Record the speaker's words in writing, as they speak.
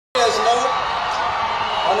us know.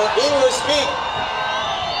 And he will speak.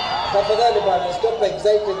 Stop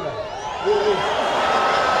exciting me.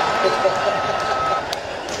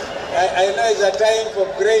 I know it's a time for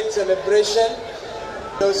great celebration.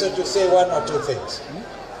 Also to say one or two things.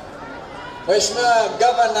 Mheshimiwa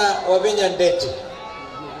Governor Wavinya Ndeti,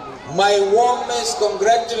 my warmest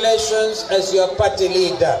congratulations as your party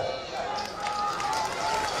leader.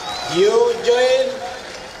 You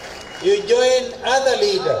join other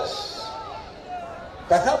leaders,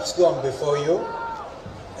 perhaps gone before you,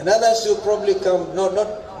 and others will probably come, not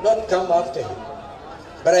come after you.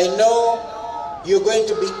 But I know you're going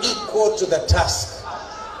to be equal to the task.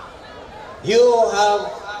 You have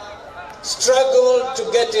struggled to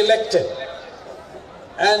get elected,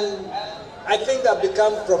 and I think I've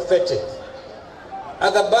become prophetic.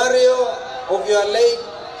 At the burial of your late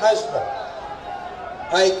husband,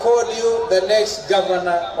 I called you the next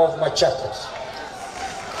governor of Machakos.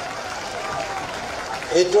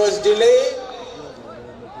 It was delayed,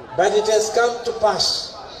 but it has come to pass.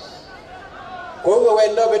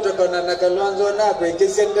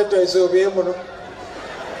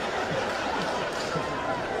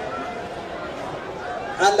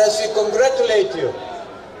 And as we congratulate you,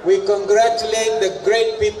 we congratulate the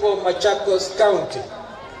great people of Machakos County.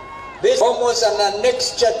 This is almost an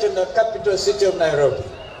annexure to the capital city of Nairobi.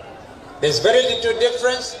 There's very little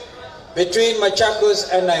difference between Machakos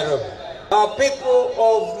and Nairobi. Our people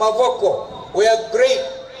of Mavoko, we are great.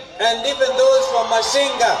 And even those from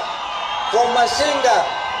Masinga,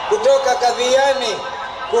 kutoka Kadhiani,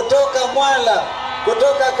 kutoka Mwala,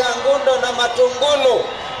 kutoka Kangundo na Matungulu,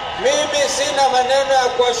 mimi sina maneno ya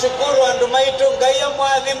kuwashukuru andumaitu ngaya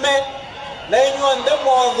mwadhime na inywa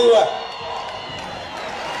ndemo wadhua.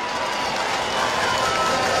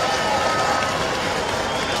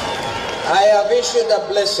 I have issued a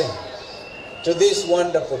blessing to these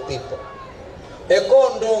wonderful people.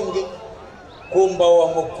 Eko ndungi kumba wa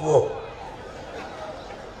mukuo.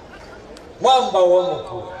 Mwamba wa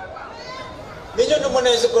mukuo. Nijo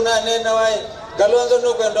numunezi kuna nena wae. Kalonzo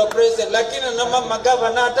nuko ndo president. Lakini na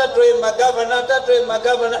magavana atatu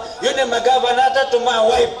magavana. Yune magavana atatu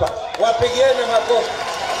mawaipa. Wapigieni makofi.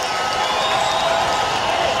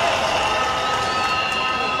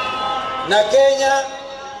 Na Kenya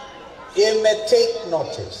ime take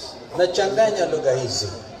notice. Nachanganya lugha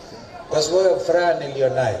hizi kwa sababu ya furaha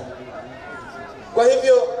nilionayo. Kwa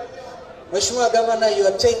hivyo, Mheshimiwa Governor, you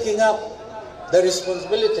are taking up the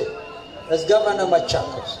responsibility as Governor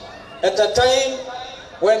Machakos at a time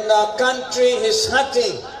when our country is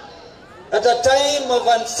hurting, at a time of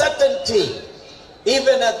uncertainty,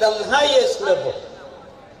 even at the highest level.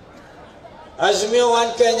 Azimio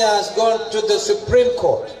One Kenya has gone to the Supreme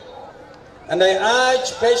Court, and I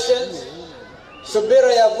urge patience.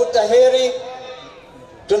 Subira ya vuta heri.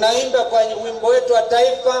 Tunaimba kwa wimbo wetu wa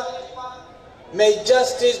taifa, may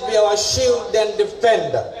justice be our shield and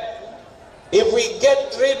defender. If we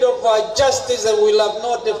get rid of our justice and we'll have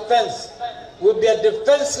no defense, we'll be a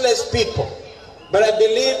defenseless people. But I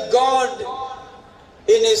believe God,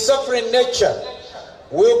 in His sovereign nature,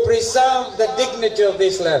 will preserve the dignity of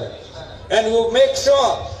this land. And will make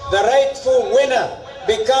sure the rightful winner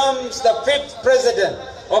becomes the 5th president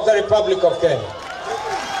of the Republic of Kenya.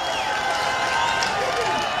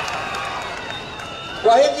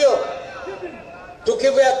 Kwa hivyo,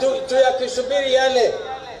 tuyakisubiri yale,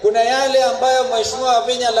 kuna yale ambayo Mheshimiwa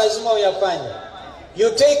Wavinya lazima uyafanye. You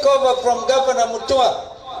take over from Governor Mutua,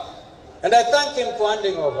 and I thank him for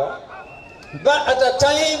handing over. But at a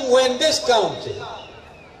time when this county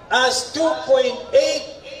has 2.8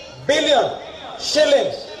 billion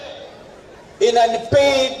shillings in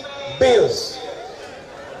unpaid bills,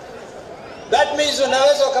 that means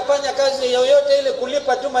unaweza ukafanya kazi yoyote ile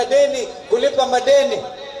kulipa tu madeni, kulipa madeni.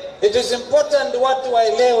 It is important watu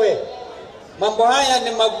waelewe mambo haya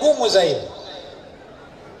ni magumu zaidi.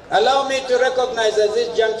 Allow me to recognize at this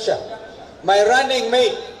juncture my running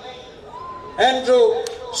mate, Andrew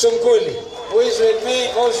Sunkuli, who is with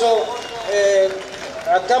me also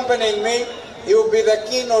accompanying me. He will be the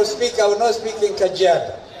keynote speaker. I will not speak in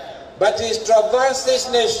Kajiado. But he's traversed this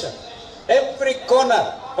nation, every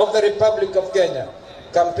corner of the Republic of Kenya,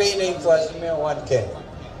 campaigning for Azimio One Kenya.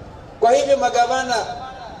 Kwa hivyo magavana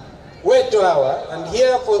wetu hawa, and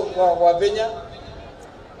here for Wavinya,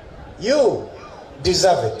 you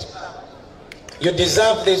deserve it. You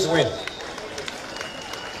deserve this win.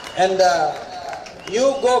 And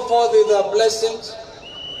you go forth with our blessings.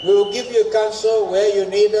 We will give you counsel where you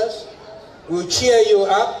need us. We will cheer you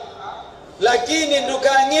up. Lakini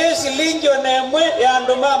ndukanye silingi onemwe ya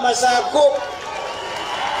nduma masako.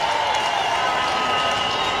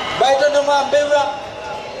 Baito nduma mbewa.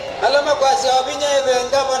 Alama kwa si Wavinya hivi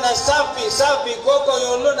ngabo na safi koko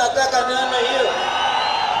yolo nataka nione hiyo.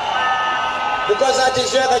 Because that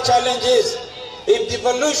is where the challenge is. If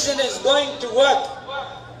devolution is going to work,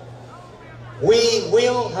 we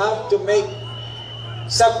will have to make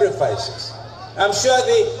sacrifices. I'm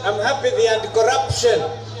happy the anti-corruption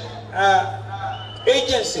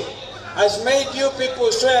agency has made you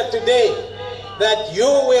people swear today that you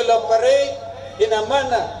will operate in a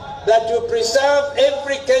manner that will preserve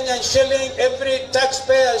every Kenyan shilling, every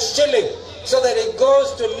taxpayer's shilling, so that it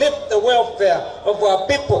goes to lift the welfare of our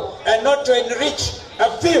people and not to enrich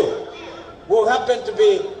a few who happen to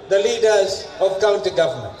be the leaders of county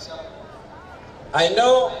governments. I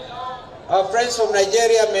know our friends from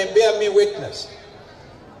Nigeria may bear me witness.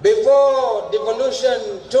 Before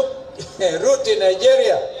devolution took root in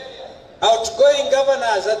Nigeria, outgoing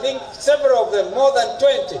governors, I think several of them, more than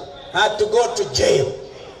 20, had to go to jail.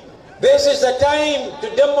 This is the time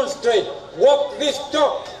to demonstrate, walk this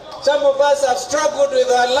talk. Some of us have struggled with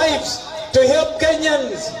our lives to help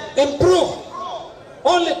Kenyans improve,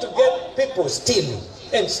 only to get people stealing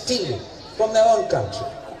from their own country.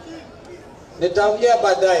 Nitaongea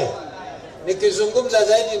baadaye. Nikizungumza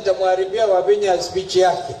zaidi nitamharibia Wavinya speech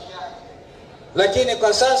yake. Lakini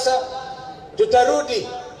kwa sasa tutarudi.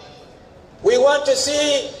 We want to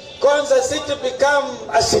see Konza City become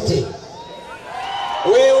a city.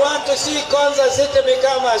 We want to see Konza City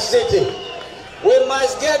become a city. We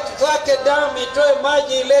must get Thake Dam itoe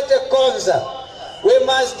maji ilete Konza. We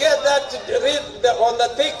must get that on the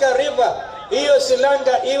Thika River. Hiyo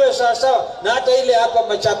Silanga iwe sawasawa na hata ile hapa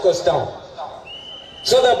Machakos Town.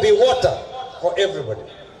 So there'll be water for everybody.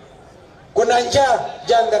 Kuna njaa,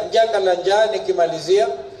 janga la njaa nikimalizia.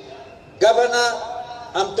 Governor,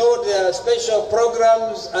 I'm told there are special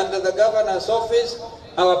programs under the governor's office.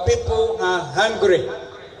 Our people are hungry.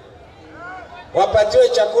 Wapatiwe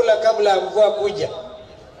chakula kabla ya mvua kuja.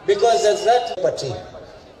 Because there's that party,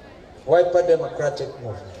 Wiper Democratic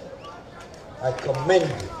Movement. I commend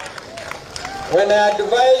you. When I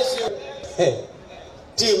advise you,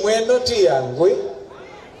 team wenu Tiangui,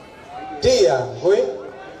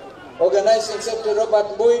 Organizing Secretary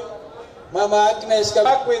Robert Bui, Mama Agnes come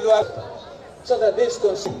back with her, so that this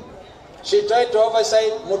consume. She tried to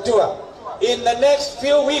oversight Mutua. In the next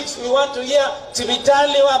few weeks, we want to hear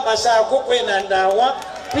Tibitali wa Masakukwe na Ndawa.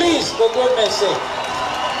 Please, for goodness sake.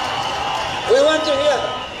 We want to hear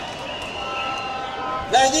that.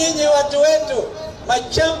 Na nyinyi watu wetu,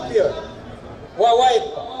 machampion wa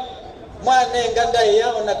Wiper. Mwane nganda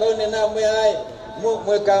yao na kaone na mwai.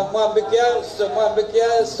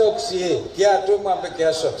 Mwambikia soksi kiatu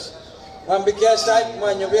mwambikia soksi mwambikia site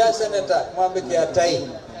mwanyubia seneta mwambikia tai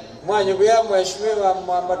mwanyubia mheshimiwa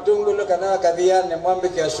Matungulu kana kadhiane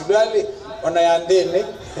mwambikia sudali onayandini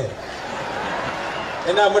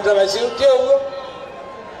ina mtawasi ukiongo.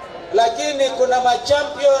 Lakini kuna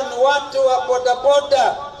machampion watu wa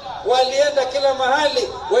bodaboda walienda kila mahali,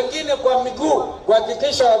 wengine kwa miguu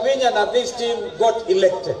kuhakikisha Wavinya na this team got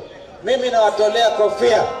elected. Mimi nawatolea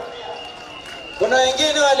kofia. Kuna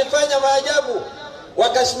wengine walifanya maajabu,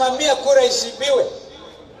 wakasimamia kura isibiwe.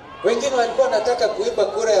 Wengine walikuwa wanataka kuiba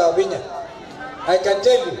kura ya Wavinya. I can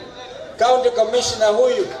tell you, county commissioner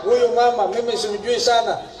huyu mama, mimi simjui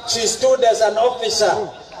sana. She stood as an officer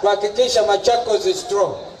kuhakikisha Machakos is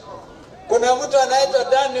strong. Kuna mtu anaitwa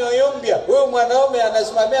Dani Oyumbia, huyu mwanaume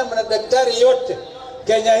anasimamia madaktari yote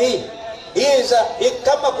Kenya hii.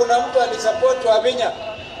 Kama kuna mtu alisupport Wavinya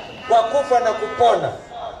kwa kufa na kupona,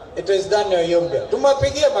 it is Dani Oyumbia.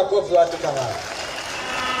 Tumapigie makofi watu kama hao.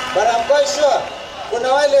 But I'm quite sure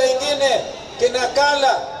kuna wale wengine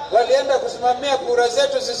kinakala walienda kusimamia kura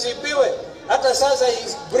zetu zisibiwe. Hata sasa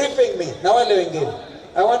he's briefing me na wale wengine.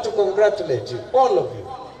 I want to congratulate you, all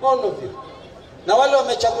of you. Na wale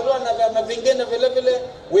wamechaguliwa na vyama vingine vile vile,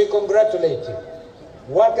 we congratulate you.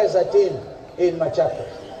 Work as a team in Machakos.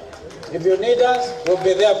 If you need us, we'll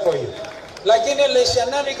be there for you. Lakini le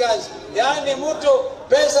shenanigans, yani mtu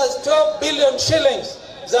pesa 12 billion shillings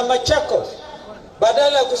za Machakos,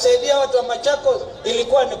 badala ya kusaidia watu wa Machakos,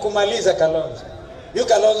 ilikuwa ni kumaliza Kalonzo. Yu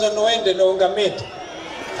Kalonzo noende no ungamiti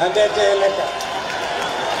andete eleka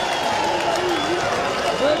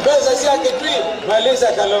pesa siya kitui,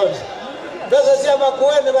 maliza Kalonzo. Pesa siya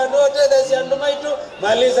makuende banote siya ndumaitu,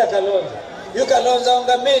 maliza Kalonzo. Yu Kalonzo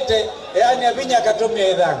ungamiti, yani Wavinya katumia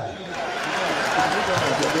idhangu.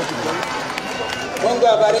 Mungu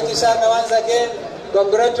abariki sana once again.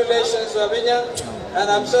 Congratulations, Wavinya. And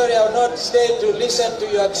I'm sorry I will not stay to listen to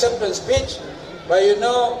your acceptance speech, but you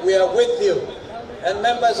know we are with you. And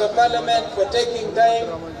members of parliament for taking time,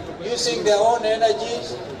 using their own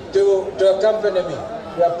energies to accompany me.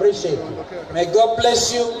 We appreciate you. May God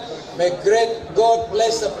bless you. May great God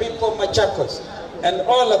bless the people of Machakos and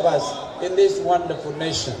all of us in this wonderful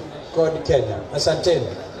nation called Kenya. Asanteni.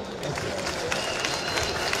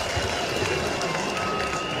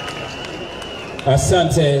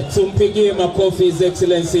 Asante. Tumpigie makofi His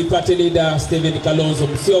Excellency Party Leader Stephen Kalonzo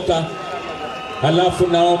Musyoka. Halafu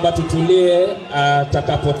naomba tutulie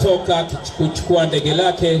atakapotoka kuchukua ndege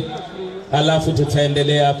lake, halafu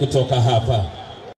tutaendelea kutoka hapa.